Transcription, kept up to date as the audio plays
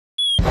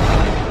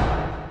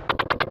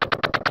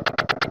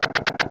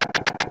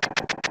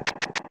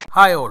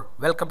Hi all,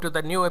 welcome to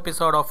the new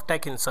episode of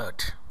Tech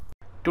Insert.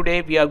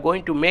 Today we are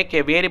going to make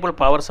a variable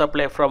power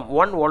supply from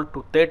 1 volt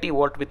to 30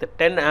 volt with a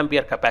 10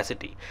 ampere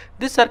capacity.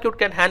 This circuit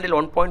can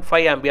handle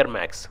 1.5 ampere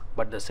max,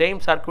 but the same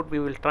circuit we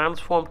will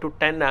transform to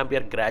 10 ampere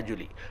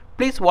gradually.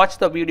 Please watch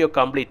the video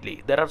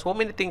completely. There are so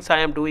many things I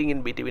am doing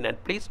in between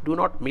and please do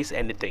not miss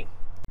anything.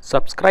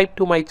 Subscribe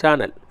to my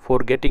channel for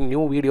getting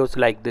new videos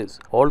like this.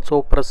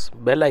 Also press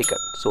bell icon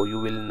so you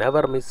will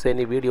never miss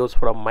any videos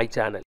from my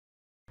channel.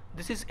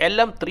 This is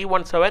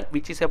LM317,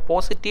 which is a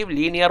positive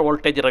linear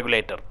voltage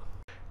regulator.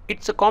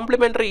 Its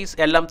complementary is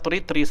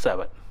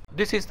LM337.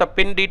 This is the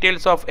pin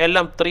details of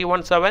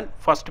LM317.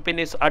 First pin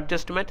is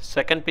adjustment,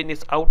 second pin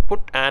is output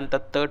and the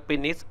third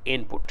pin is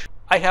input.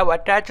 I have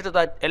attached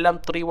the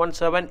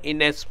LM317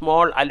 in a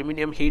small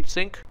aluminum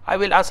heatsink. I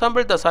will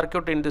assemble the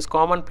circuit in this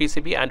common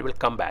PCB and will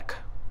come back.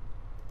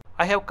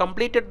 I have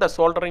completed the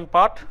soldering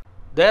part.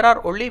 There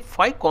are only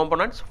 5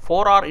 components,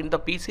 4 are in the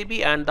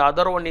PCB and the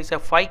other one is a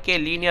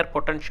 5K linear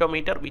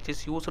potentiometer which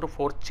is used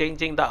for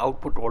changing the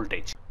output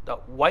voltage. The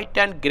white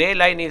and grey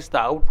line is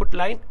the output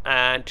line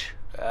and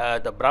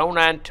the brown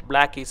and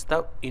black is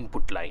the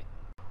input line.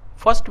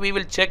 First we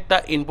will check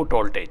the input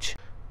voltage.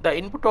 The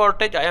input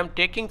voltage I am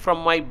taking from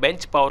my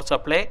bench power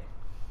supply.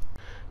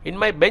 In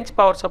my bench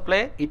power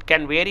supply it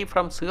can vary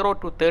from 0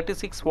 to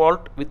 36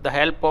 volt with the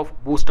help of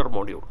booster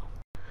module.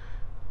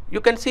 You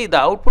can see the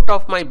output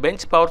of my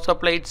bench power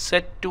supply is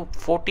set to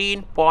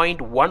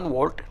 14.1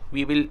 volt.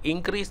 We will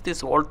increase this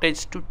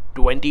voltage to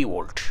 20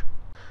 volt.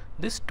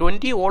 This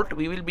 20 volt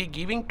we will be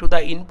giving to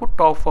the input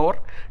of our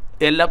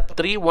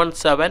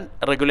LM317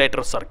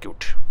 regulator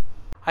circuit.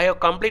 I have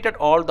completed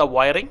all the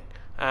wiring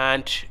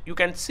and you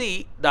can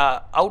see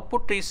the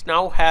output is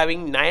now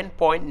having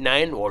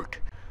 9.9 volt.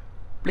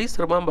 Please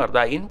remember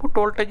the input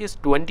voltage is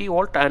 20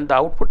 volt and the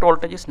output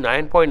voltage is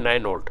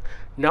 9.9 volt.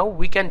 Now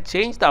we can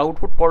change the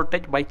output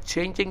voltage by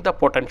changing the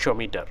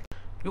potentiometer.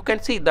 You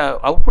can see the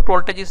output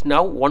voltage is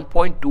now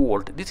 1.2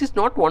 volt. This is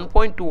not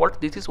 1.2 volt,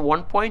 this is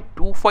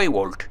 1.25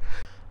 volt.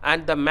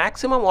 And the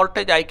maximum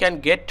voltage I can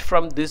get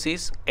from this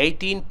is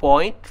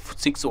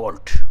 18.6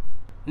 volt.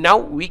 Now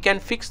we can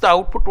fix the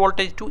output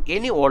voltage to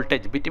any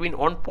voltage between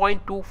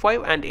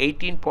 1.25 and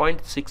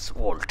 18.6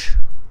 volt.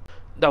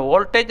 The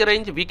voltage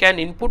range we can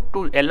input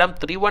to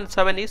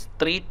LM317 is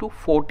 3 to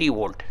 40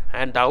 volt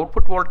and the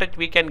output voltage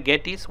we can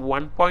get is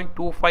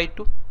 1.25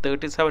 to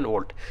 37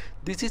 volt.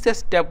 This is a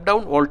step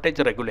down voltage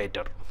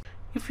regulator.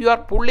 If you are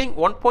pulling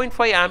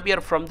 1.5 ampere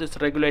from this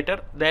regulator,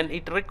 then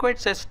it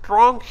requires a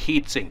strong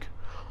heatsink.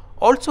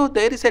 Also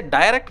there is a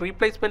direct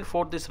replacement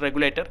for this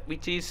regulator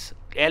which is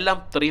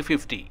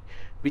LM350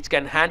 which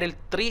can handle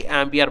 3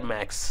 ampere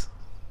max.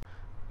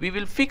 We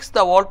will fix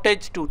the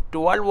voltage to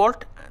 12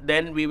 volt,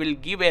 then we will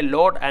give a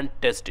load and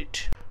test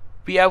it.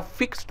 We have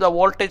fixed the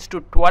voltage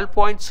to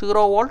 12.0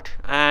 volt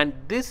and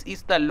this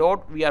is the load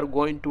we are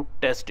going to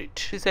test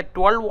it. This is a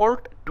 12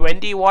 volt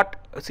 20 watt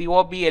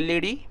COB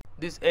LED.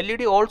 This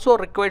LED also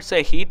requires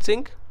a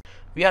heatsink.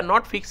 We are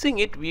not fixing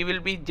it, we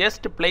will be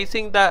just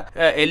placing the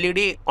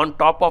LED on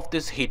top of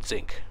this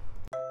heatsink.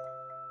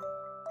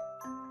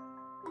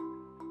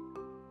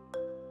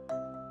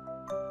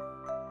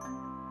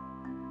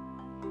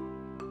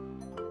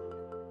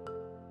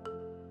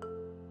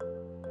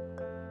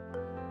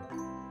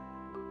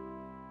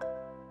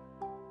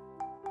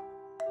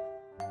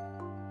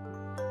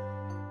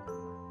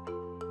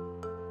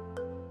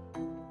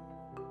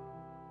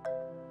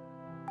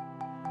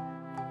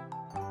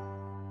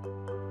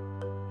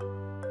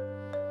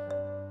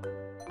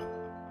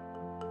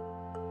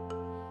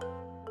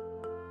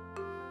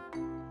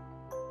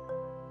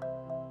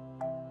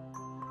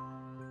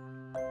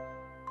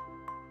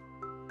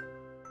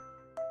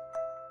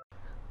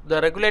 The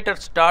regulator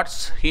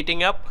starts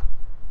heating up.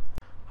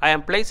 I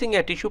am placing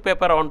a tissue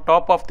paper on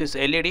top of this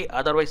LED,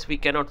 otherwise we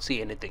cannot see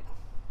anything.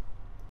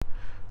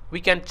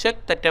 We can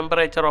check the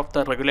temperature of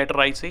the regulator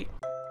IC.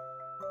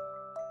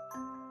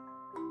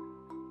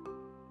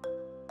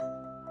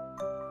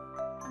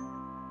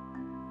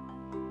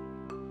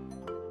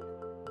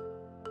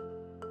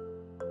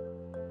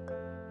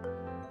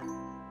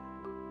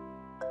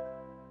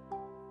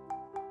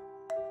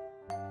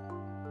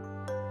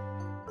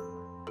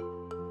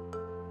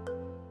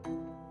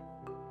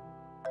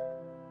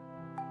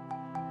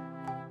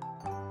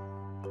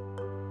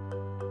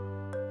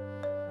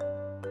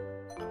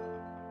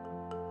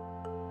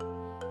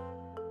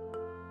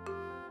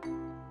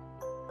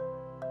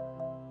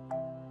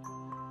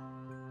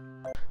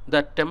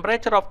 The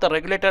temperature of the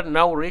regulator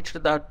now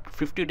reached the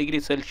 50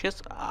 degrees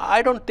Celsius.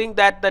 I don't think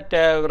that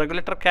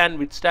regulator can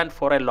withstand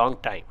for a long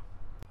time.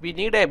 We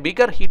need a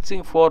bigger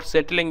heatsink for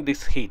settling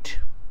this heat.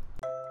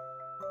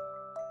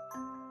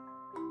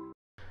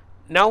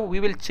 Now we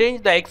will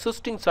change the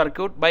existing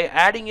circuit by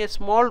adding a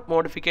small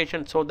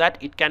modification so that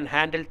it can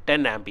handle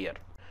 10 ampere.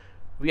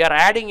 We are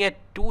adding a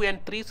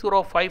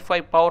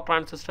 2N3055 power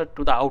transistor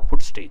to the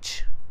output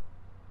stage.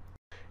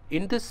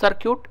 In this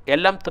circuit,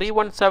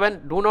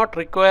 LM317 do not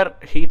require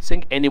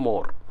heatsink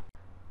anymore.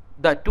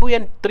 The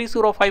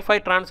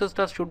 2N3055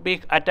 transistor should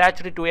be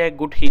attached to a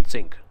good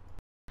heatsink.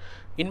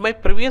 In my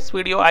previous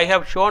video, I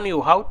have shown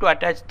you how to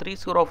attach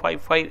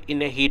 3055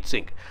 in a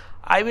heatsink.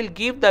 I will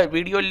give the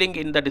video link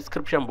in the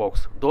description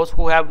box. Those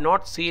who have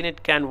not seen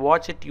it can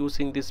watch it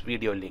using this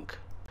video link.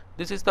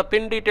 This is the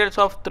pin details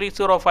of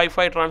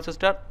 3055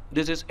 transistor.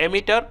 This is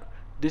emitter,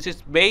 this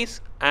is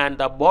base, and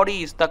the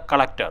body is the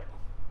collector.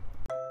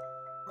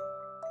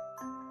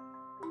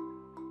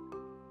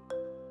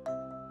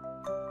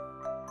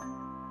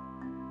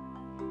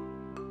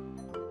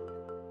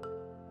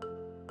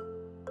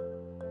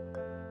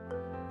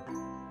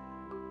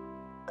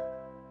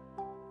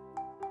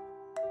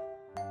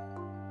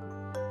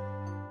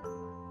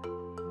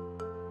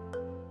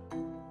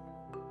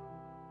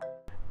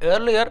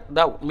 Earlier,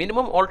 the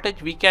minimum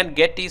voltage we can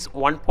get is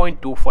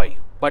 1.25,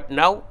 but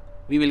now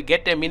we will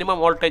get a minimum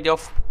voltage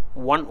of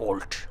 1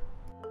 volt.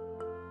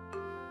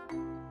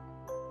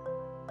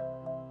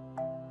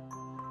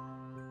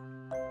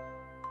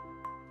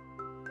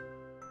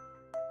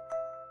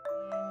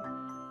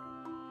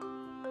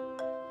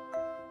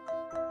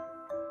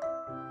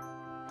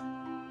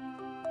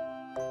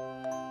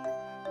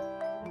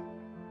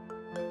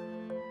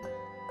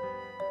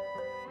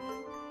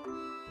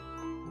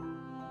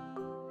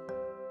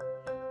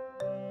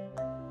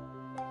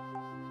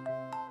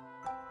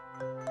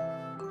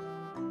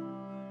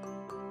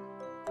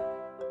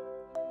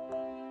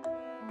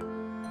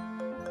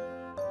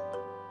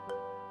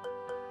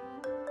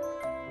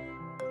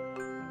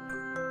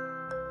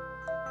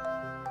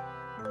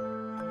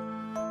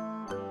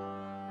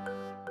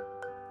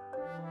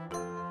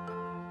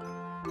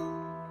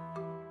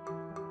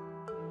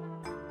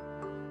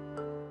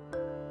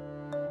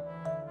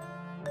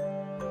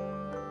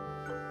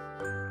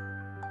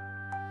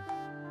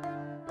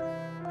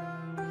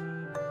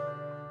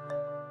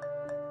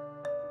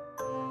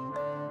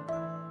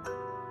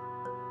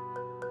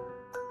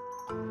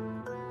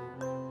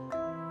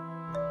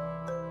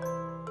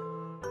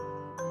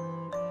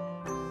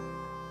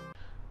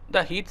 The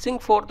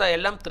heatsink for the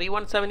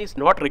LM317 is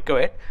not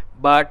required,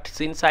 but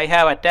since I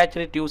have attached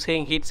it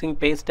using heatsink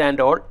paste and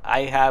all,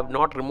 I have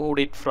not removed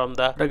it from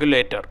the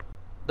regulator.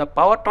 The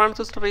power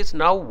transistor is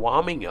now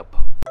warming up.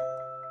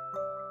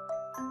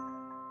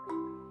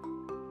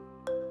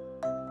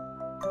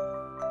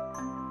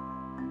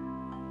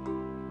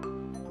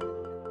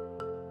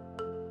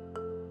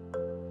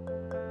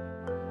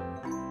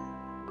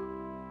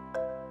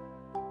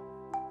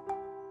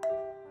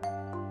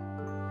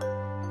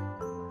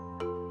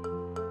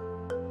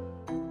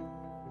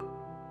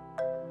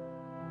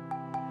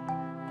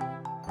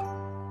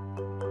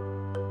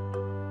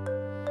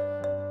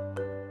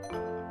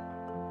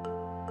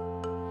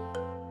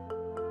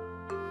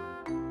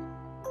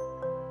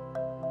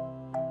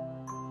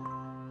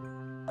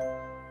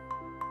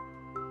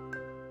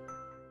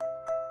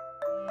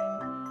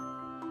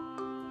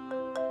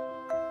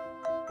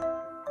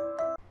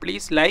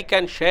 Please like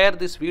and share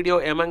this video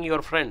among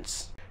your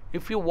friends.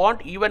 If you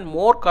want even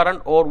more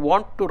current or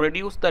want to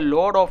reduce the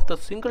load of the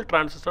single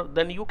transistor,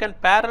 then you can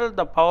parallel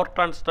the power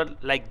transistor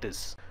like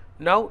this.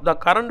 Now the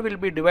current will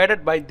be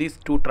divided by these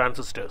two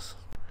transistors.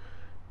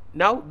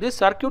 Now this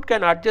circuit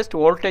can adjust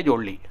voltage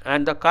only,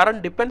 and the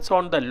current depends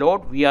on the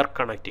load we are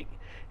connecting.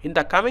 In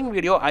the coming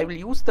video, I will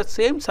use the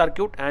same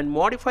circuit and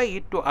modify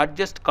it to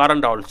adjust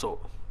current also.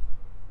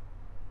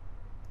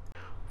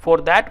 For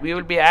that, we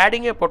will be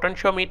adding a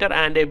potentiometer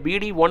and a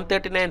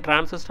BD139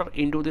 transistor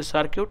into this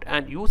circuit,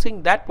 and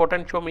using that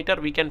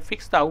potentiometer we can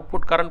fix the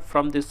output current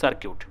from this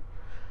circuit.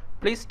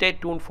 Please stay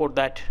tuned for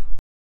that.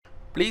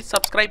 Please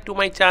subscribe to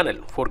my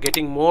channel for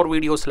getting more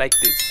videos like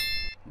this.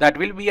 That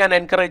will be an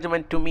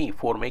encouragement to me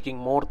for making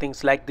more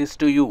things like this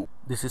to you.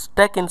 This is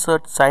Tech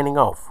Insert signing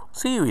off.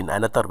 See you in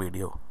another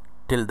video.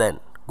 Till then,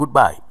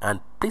 goodbye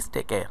and please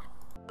take care.